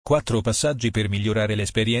4 passaggi per migliorare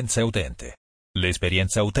l'esperienza utente.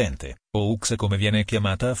 L'esperienza utente, o UX come viene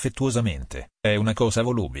chiamata affettuosamente, è una cosa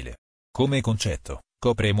volubile. Come concetto,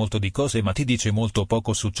 copre molto di cose ma ti dice molto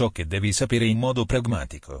poco su ciò che devi sapere in modo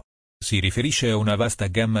pragmatico. Si riferisce a una vasta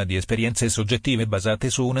gamma di esperienze soggettive basate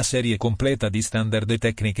su una serie completa di standard e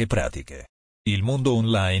tecniche pratiche. Il mondo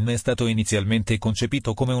online è stato inizialmente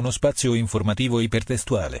concepito come uno spazio informativo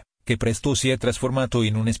ipertestuale, che presto si è trasformato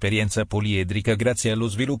in un'esperienza poliedrica grazie allo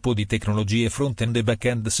sviluppo di tecnologie front-end e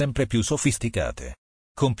back-end sempre più sofisticate.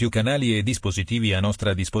 Con più canali e dispositivi a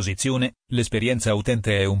nostra disposizione, l'esperienza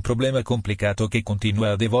utente è un problema complicato che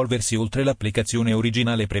continua ad evolversi oltre l'applicazione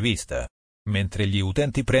originale prevista. Mentre gli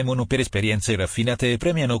utenti premono per esperienze raffinate e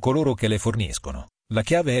premiano coloro che le forniscono, la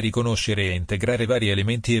chiave è riconoscere e integrare vari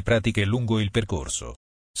elementi e pratiche lungo il percorso.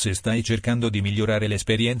 Se stai cercando di migliorare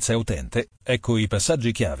l'esperienza utente, ecco i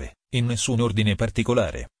passaggi chiave, in nessun ordine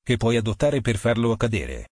particolare, che puoi adottare per farlo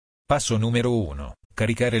accadere. Passo numero 1.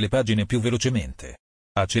 Caricare le pagine più velocemente.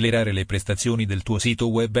 Accelerare le prestazioni del tuo sito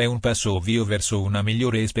web è un passo ovvio verso una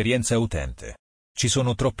migliore esperienza utente. Ci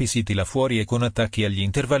sono troppi siti là fuori e con attacchi agli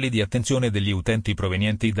intervalli di attenzione degli utenti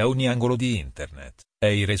provenienti da ogni angolo di internet. È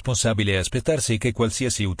irresponsabile aspettarsi che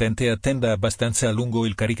qualsiasi utente attenda abbastanza a lungo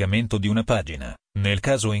il caricamento di una pagina, nel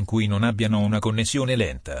caso in cui non abbiano una connessione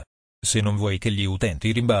lenta. Se non vuoi che gli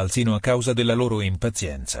utenti rimbalzino a causa della loro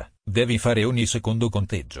impazienza, devi fare ogni secondo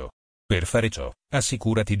conteggio. Per fare ciò,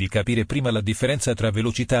 assicurati di capire prima la differenza tra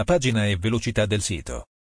velocità pagina e velocità del sito.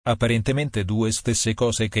 Apparentemente due stesse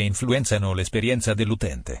cose che influenzano l'esperienza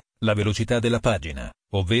dell'utente. La velocità della pagina,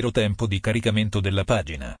 ovvero tempo di caricamento della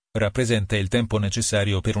pagina, rappresenta il tempo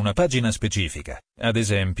necessario per una pagina specifica, ad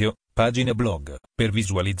esempio, pagina blog, per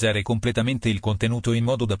visualizzare completamente il contenuto in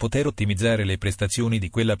modo da poter ottimizzare le prestazioni di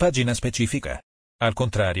quella pagina specifica. Al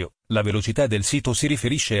contrario, la velocità del sito si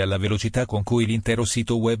riferisce alla velocità con cui l'intero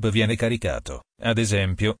sito web viene caricato, ad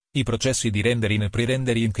esempio, i processi di rendering e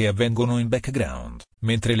pre-rendering che avvengono in background,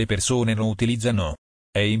 mentre le persone lo utilizzano.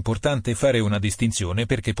 È importante fare una distinzione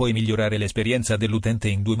perché puoi migliorare l'esperienza dell'utente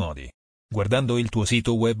in due modi. Guardando il tuo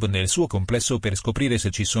sito web nel suo complesso per scoprire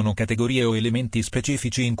se ci sono categorie o elementi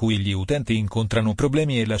specifici in cui gli utenti incontrano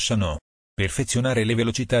problemi e lasciano. Perfezionare le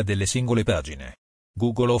velocità delle singole pagine.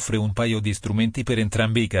 Google offre un paio di strumenti per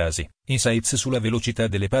entrambi i casi, insights sulla velocità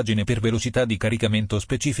delle pagine per velocità di caricamento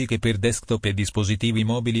specifiche per desktop e dispositivi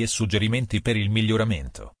mobili e suggerimenti per il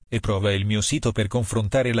miglioramento, e prova il mio sito per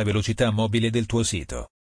confrontare la velocità mobile del tuo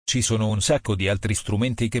sito. Ci sono un sacco di altri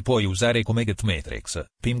strumenti che puoi usare come GetMetrix,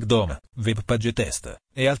 Pingdom, WebPageTest,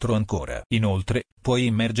 e altro ancora. Inoltre, puoi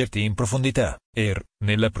immergerti in profondità,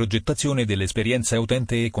 nella progettazione dell'esperienza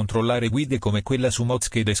utente e controllare guide come quella su Moz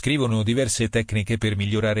che descrivono diverse tecniche per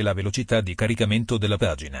migliorare la velocità di caricamento della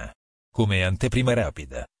pagina. Come anteprima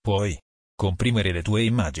rapida, puoi comprimere le tue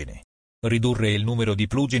immagini, ridurre il numero di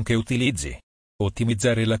plugin che utilizzi,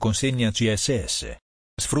 ottimizzare la consegna CSS,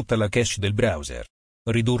 sfrutta la cache del browser,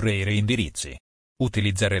 ridurre i reindirizzi,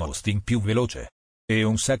 utilizzare hosting più veloce, e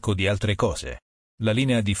un sacco di altre cose. La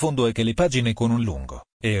linea di fondo è che le pagine con un lungo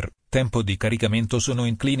tempo di caricamento sono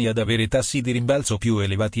inclini ad avere tassi di rimbalzo più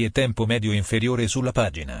elevati e tempo medio inferiore sulla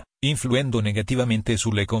pagina, influendo negativamente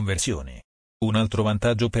sulle conversioni. Un altro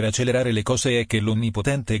vantaggio per accelerare le cose è che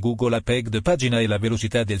l'onnipotente Google ha pegged pagina e la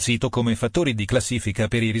velocità del sito come fattori di classifica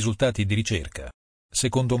per i risultati di ricerca.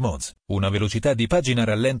 Secondo Moz, una velocità di pagina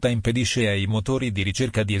rallenta impedisce ai motori di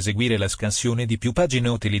ricerca di eseguire la scansione di più pagine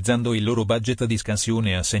utilizzando il loro budget di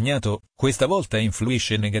scansione assegnato, questa volta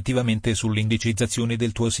influisce negativamente sull'indicizzazione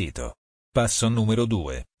del tuo sito. Passo numero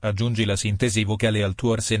 2. Aggiungi la sintesi vocale al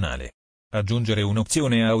tuo arsenale. Aggiungere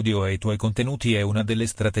un'opzione audio ai tuoi contenuti è una delle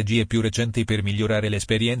strategie più recenti per migliorare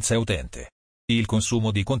l'esperienza utente. Il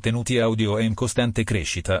consumo di contenuti audio è in costante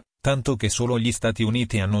crescita, tanto che solo gli Stati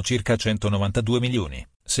Uniti hanno circa 192 milioni,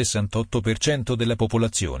 68% della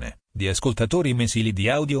popolazione, di ascoltatori mensili di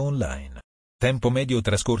audio online. Tempo medio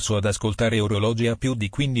trascorso ad ascoltare orologi a più di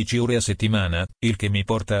 15 ore a settimana, il che mi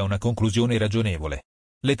porta a una conclusione ragionevole.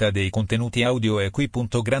 L'età dei contenuti audio è qui.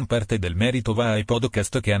 Gran parte del merito va ai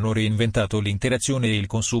podcast che hanno reinventato l'interazione e il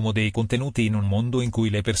consumo dei contenuti in un mondo in cui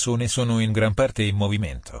le persone sono in gran parte in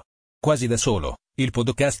movimento. Quasi da solo, il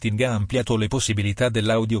podcasting ha ampliato le possibilità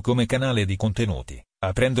dell'audio come canale di contenuti,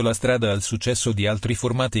 aprendo la strada al successo di altri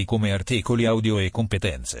formati come articoli audio e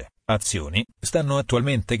competenze, azioni, stanno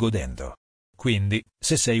attualmente godendo. Quindi,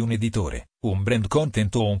 se sei un editore, un brand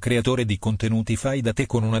content o un creatore di contenuti fai da te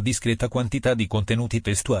con una discreta quantità di contenuti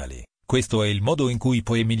testuali, questo è il modo in cui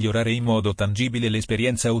puoi migliorare in modo tangibile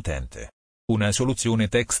l'esperienza utente. Una soluzione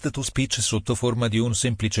text-to-speech sotto forma di un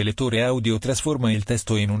semplice lettore audio trasforma il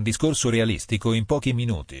testo in un discorso realistico in pochi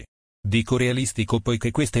minuti. Dico realistico poiché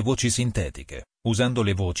queste voci sintetiche, usando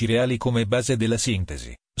le voci reali come base della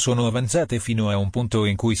sintesi, sono avanzate fino a un punto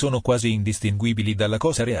in cui sono quasi indistinguibili dalla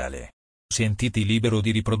cosa reale. Sentiti libero di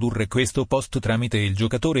riprodurre questo post tramite il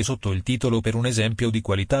giocatore sotto il titolo per un esempio di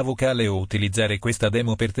qualità vocale o utilizzare questa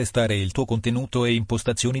demo per testare il tuo contenuto e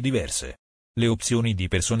impostazioni diverse. Le opzioni di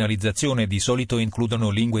personalizzazione di solito includono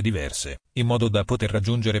lingue diverse, in modo da poter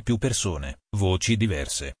raggiungere più persone, voci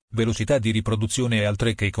diverse, velocità di riproduzione e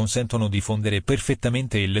altre che consentono di fondere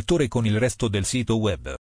perfettamente il lettore con il resto del sito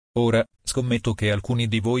web. Ora, scommetto che alcuni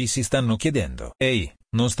di voi si stanno chiedendo: ehi,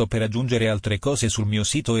 non sto per aggiungere altre cose sul mio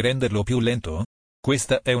sito e renderlo più lento?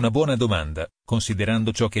 Questa è una buona domanda,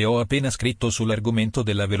 considerando ciò che ho appena scritto sull'argomento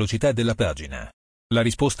della velocità della pagina. La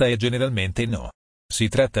risposta è generalmente no. Si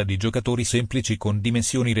tratta di giocatori semplici con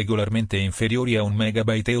dimensioni regolarmente inferiori a 1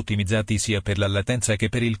 megabyte e ottimizzati sia per la latenza che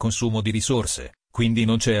per il consumo di risorse, quindi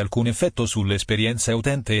non c'è alcun effetto sull'esperienza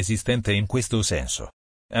utente esistente in questo senso.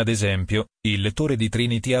 Ad esempio, il lettore di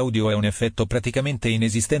Trinity Audio ha un effetto praticamente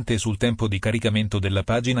inesistente sul tempo di caricamento della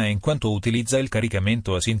pagina in quanto utilizza il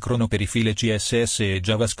caricamento asincrono per i file CSS e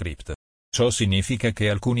JavaScript. Ciò significa che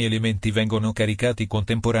alcuni elementi vengono caricati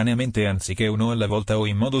contemporaneamente anziché uno alla volta o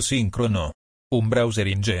in modo sincrono. Un browser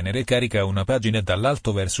in genere carica una pagina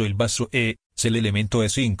dall'alto verso il basso e, se l'elemento è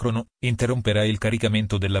sincrono, interromperà il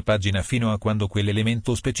caricamento della pagina fino a quando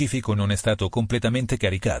quell'elemento specifico non è stato completamente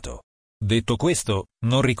caricato. Detto questo,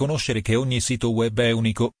 non riconoscere che ogni sito web è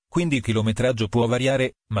unico, quindi il chilometraggio può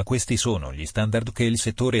variare, ma questi sono gli standard che il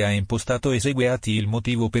settore ha impostato e seguiti. Il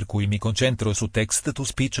motivo per cui mi concentro su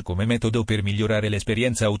text-to-speech come metodo per migliorare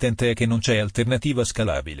l'esperienza utente è che non c'è alternativa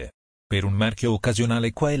scalabile. Per un marchio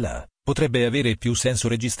occasionale qua e là, potrebbe avere più senso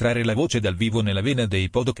registrare la voce dal vivo nella vena dei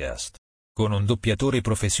podcast. Con un doppiatore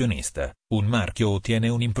professionista, un marchio ottiene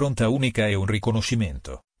un'impronta unica e un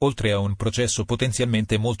riconoscimento, oltre a un processo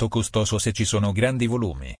potenzialmente molto costoso se ci sono grandi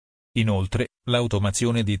volumi. Inoltre,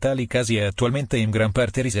 l'automazione di tali casi è attualmente in gran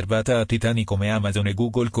parte riservata a titani come Amazon e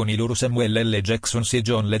Google con i loro Samuel L. Jackson e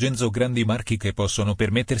John Legend o grandi marchi che possono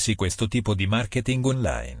permettersi questo tipo di marketing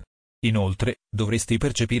online. Inoltre, dovresti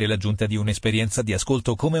percepire l'aggiunta di un'esperienza di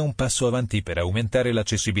ascolto come un passo avanti per aumentare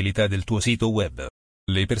l'accessibilità del tuo sito web.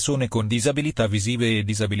 Le persone con disabilità visive e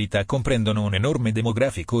disabilità comprendono un enorme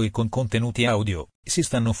demografico e con contenuti audio, si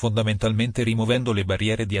stanno fondamentalmente rimuovendo le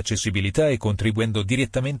barriere di accessibilità e contribuendo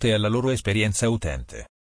direttamente alla loro esperienza utente.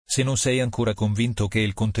 Se non sei ancora convinto che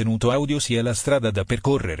il contenuto audio sia la strada da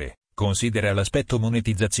percorrere, considera l'aspetto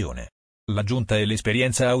monetizzazione. L'aggiunta e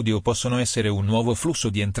l'esperienza audio possono essere un nuovo flusso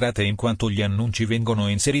di entrate in quanto gli annunci vengono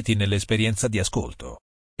inseriti nell'esperienza di ascolto.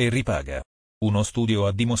 E ripaga. Uno studio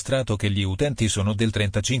ha dimostrato che gli utenti sono del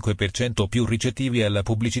 35% più ricettivi alla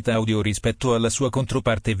pubblicità audio rispetto alla sua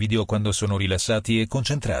controparte video quando sono rilassati e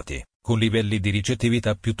concentrati, con livelli di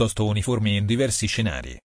ricettività piuttosto uniformi in diversi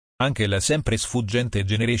scenari. Anche la sempre sfuggente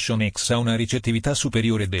Generation X ha una ricettività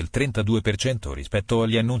superiore del 32% rispetto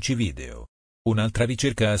agli annunci video. Un'altra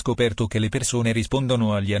ricerca ha scoperto che le persone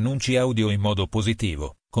rispondono agli annunci audio in modo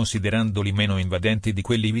positivo, considerandoli meno invadenti di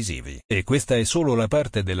quelli visivi. E questa è solo la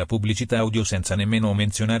parte della pubblicità audio senza nemmeno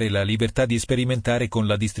menzionare la libertà di sperimentare con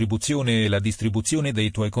la distribuzione e la distribuzione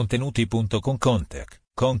dei tuoi contenuti. Con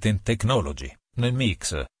Content Technology, nel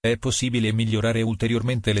mix, è possibile migliorare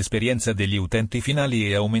ulteriormente l'esperienza degli utenti finali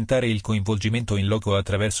e aumentare il coinvolgimento in loco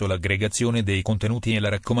attraverso l'aggregazione dei contenuti e la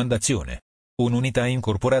raccomandazione. Un'unità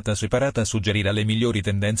incorporata separata suggerirà le migliori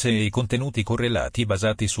tendenze e i contenuti correlati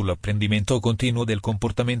basati sull'apprendimento continuo del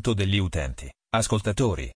comportamento degli utenti,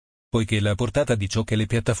 ascoltatori. Poiché la portata di ciò che le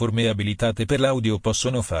piattaforme abilitate per l'audio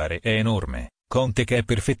possono fare è enorme, Content è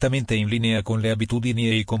perfettamente in linea con le abitudini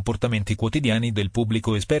e i comportamenti quotidiani del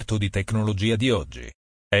pubblico esperto di tecnologia di oggi.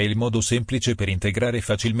 È il modo semplice per integrare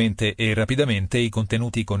facilmente e rapidamente i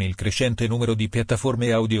contenuti con il crescente numero di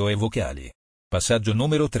piattaforme audio e vocali. Passaggio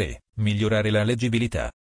numero 3. Migliorare la leggibilità.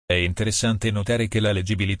 È interessante notare che la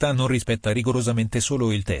leggibilità non rispetta rigorosamente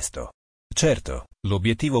solo il testo. Certo,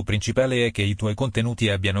 l'obiettivo principale è che i tuoi contenuti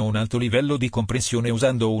abbiano un alto livello di comprensione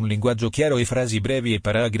usando un linguaggio chiaro e frasi brevi e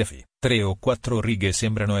paragrafi. 3 o 4 righe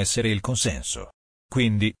sembrano essere il consenso.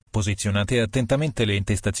 Quindi, posizionate attentamente le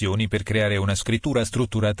intestazioni per creare una scrittura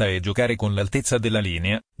strutturata e giocare con l'altezza della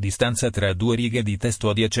linea, distanza tra 2 righe di testo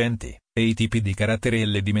adiacenti, e i tipi di carattere e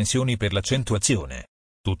le dimensioni per l'accentuazione.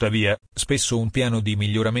 Tuttavia, spesso un piano di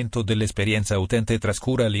miglioramento dell'esperienza utente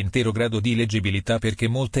trascura l'intero grado di leggibilità perché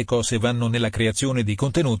molte cose vanno nella creazione di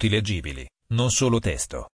contenuti leggibili, non solo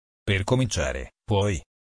testo. Per cominciare, poi,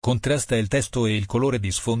 contrasta il testo e il colore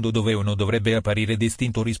di sfondo dove uno dovrebbe apparire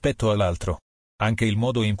distinto rispetto all'altro. Anche il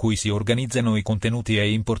modo in cui si organizzano i contenuti è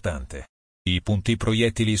importante. I punti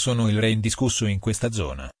proiettili sono il re indiscusso in questa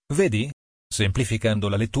zona, vedi? Semplificando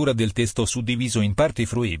la lettura del testo suddiviso in parti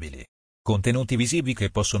fruibili. Contenuti visivi che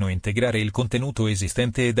possono integrare il contenuto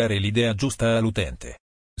esistente e dare l'idea giusta all'utente.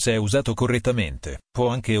 Se usato correttamente, può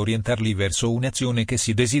anche orientarli verso un'azione che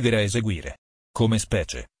si desidera eseguire. Come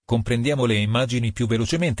specie, comprendiamo le immagini più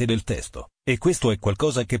velocemente del testo, e questo è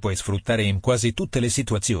qualcosa che puoi sfruttare in quasi tutte le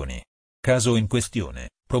situazioni. Caso in questione,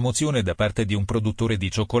 promozione da parte di un produttore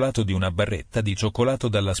di cioccolato di una barretta di cioccolato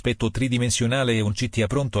dall'aspetto tridimensionale e un CTA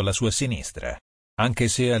pronto alla sua sinistra. Anche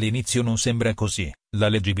se all'inizio non sembra così, la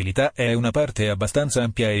leggibilità è una parte abbastanza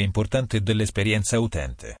ampia e importante dell'esperienza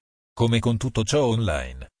utente. Come con tutto ciò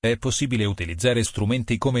online, è possibile utilizzare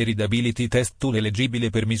strumenti come Readability Test Tool e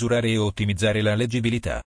Leggibile per misurare e ottimizzare la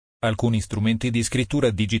leggibilità. Alcuni strumenti di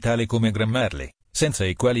scrittura digitale come Grammarly, senza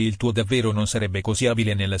i quali il tuo davvero non sarebbe così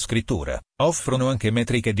abile nella scrittura, offrono anche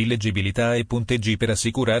metriche di leggibilità e punteggi per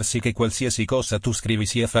assicurarsi che qualsiasi cosa tu scrivi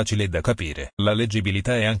sia facile da capire. La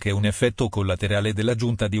leggibilità è anche un effetto collaterale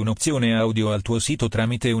dell'aggiunta di un'opzione audio al tuo sito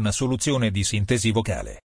tramite una soluzione di sintesi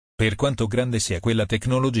vocale. Per quanto grande sia quella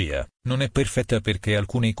tecnologia, non è perfetta perché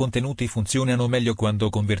alcuni contenuti funzionano meglio quando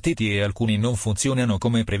convertiti e alcuni non funzionano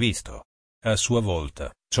come previsto. A sua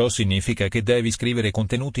volta, ciò significa che devi scrivere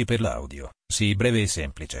contenuti per l'audio, sii breve e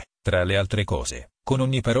semplice, tra le altre cose, con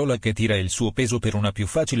ogni parola che tira il suo peso per una più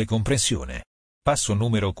facile comprensione. Passo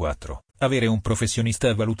numero 4. Avere un professionista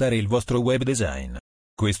a valutare il vostro web design.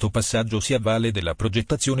 Questo passaggio si avvale della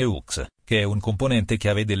progettazione UX, che è un componente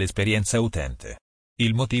chiave dell'esperienza utente.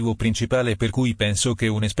 Il motivo principale per cui penso che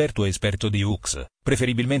un esperto di UX,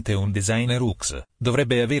 preferibilmente un designer UX,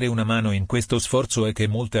 dovrebbe avere una mano in questo sforzo è che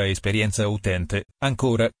molta esperienza utente,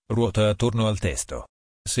 ancora, ruota attorno al testo.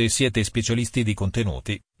 Se siete specialisti di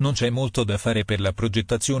contenuti, non c'è molto da fare per la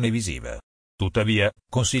progettazione visiva. Tuttavia,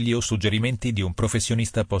 consigli o suggerimenti di un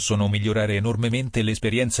professionista possono migliorare enormemente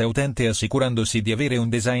l'esperienza utente assicurandosi di avere un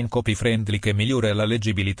design copy-friendly che migliora la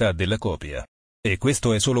leggibilità della copia. E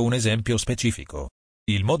questo è solo un esempio specifico.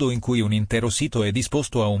 Il modo in cui un intero sito è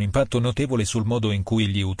disposto ha un impatto notevole sul modo in cui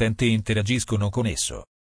gli utenti interagiscono con esso.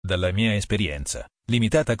 Dalla mia esperienza,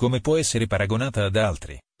 limitata come può essere paragonata ad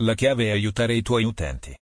altri, la chiave è aiutare i tuoi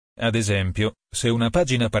utenti. Ad esempio, se una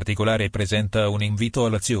pagina particolare presenta un invito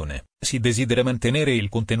all'azione, si desidera mantenere il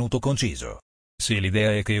contenuto conciso. Se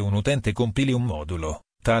l'idea è che un utente compili un modulo,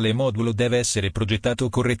 tale modulo deve essere progettato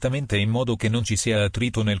correttamente in modo che non ci sia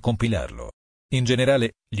attrito nel compilarlo. In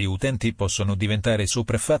generale, gli utenti possono diventare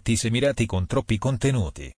sopraffatti se mirati con troppi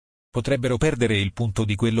contenuti. Potrebbero perdere il punto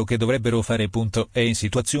di quello che dovrebbero fare. È in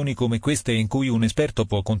situazioni come queste in cui un esperto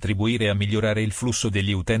può contribuire a migliorare il flusso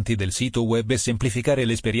degli utenti del sito web e semplificare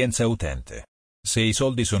l'esperienza utente. Se i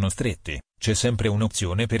soldi sono stretti, c'è sempre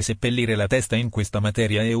un'opzione per seppellire la testa in questa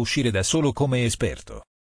materia e uscire da solo come esperto.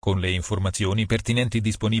 Con le informazioni pertinenti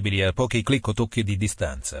disponibili a pochi clic o tocchi di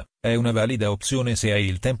distanza, è una valida opzione se hai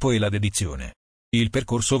il tempo e la dedizione. Il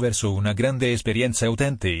percorso verso una grande esperienza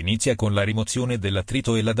utente inizia con la rimozione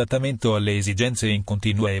dell'attrito e l'adattamento alle esigenze in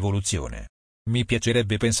continua evoluzione. Mi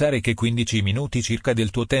piacerebbe pensare che 15 minuti circa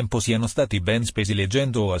del tuo tempo siano stati ben spesi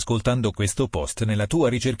leggendo o ascoltando questo post nella tua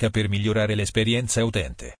ricerca per migliorare l'esperienza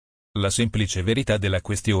utente. La semplice verità della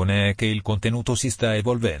questione è che il contenuto si sta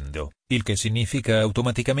evolvendo, il che significa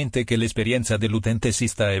automaticamente che l'esperienza dell'utente si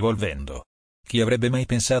sta evolvendo. Chi avrebbe mai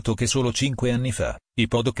pensato che solo 5 anni fa, i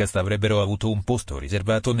podcast avrebbero avuto un posto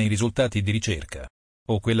riservato nei risultati di ricerca?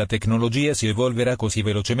 O quella tecnologia si evolverà così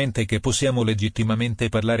velocemente che possiamo legittimamente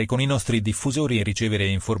parlare con i nostri diffusori e ricevere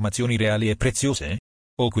informazioni reali e preziose?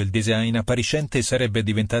 O quel design appariscente sarebbe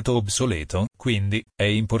diventato obsoleto? Quindi, è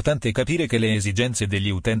importante capire che le esigenze degli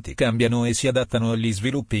utenti cambiano e si adattano agli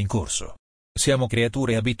sviluppi in corso. Siamo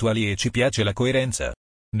creature abituali e ci piace la coerenza.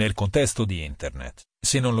 Nel contesto di Internet,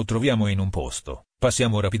 se non lo troviamo in un posto,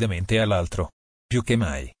 passiamo rapidamente all'altro. Più che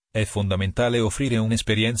mai, è fondamentale offrire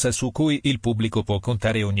un'esperienza su cui il pubblico può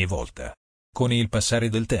contare ogni volta. Con il passare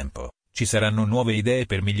del tempo, ci saranno nuove idee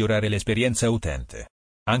per migliorare l'esperienza utente.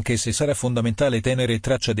 Anche se sarà fondamentale tenere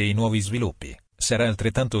traccia dei nuovi sviluppi, sarà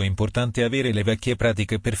altrettanto importante avere le vecchie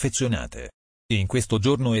pratiche perfezionate. In questo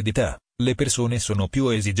giorno ed età, le persone sono più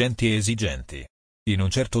esigenti e esigenti. In un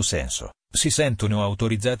certo senso, si sentono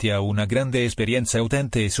autorizzati a una grande esperienza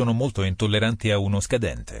utente e sono molto intolleranti a uno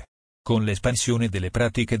scadente. Con l'espansione delle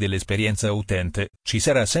pratiche dell'esperienza utente, ci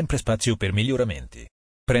sarà sempre spazio per miglioramenti.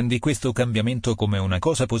 Prendi questo cambiamento come una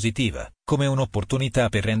cosa positiva, come un'opportunità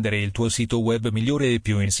per rendere il tuo sito web migliore e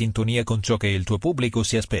più in sintonia con ciò che il tuo pubblico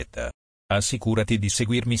si aspetta. Assicurati di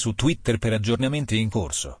seguirmi su Twitter per aggiornamenti in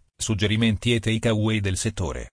corso, suggerimenti e takeaway del settore.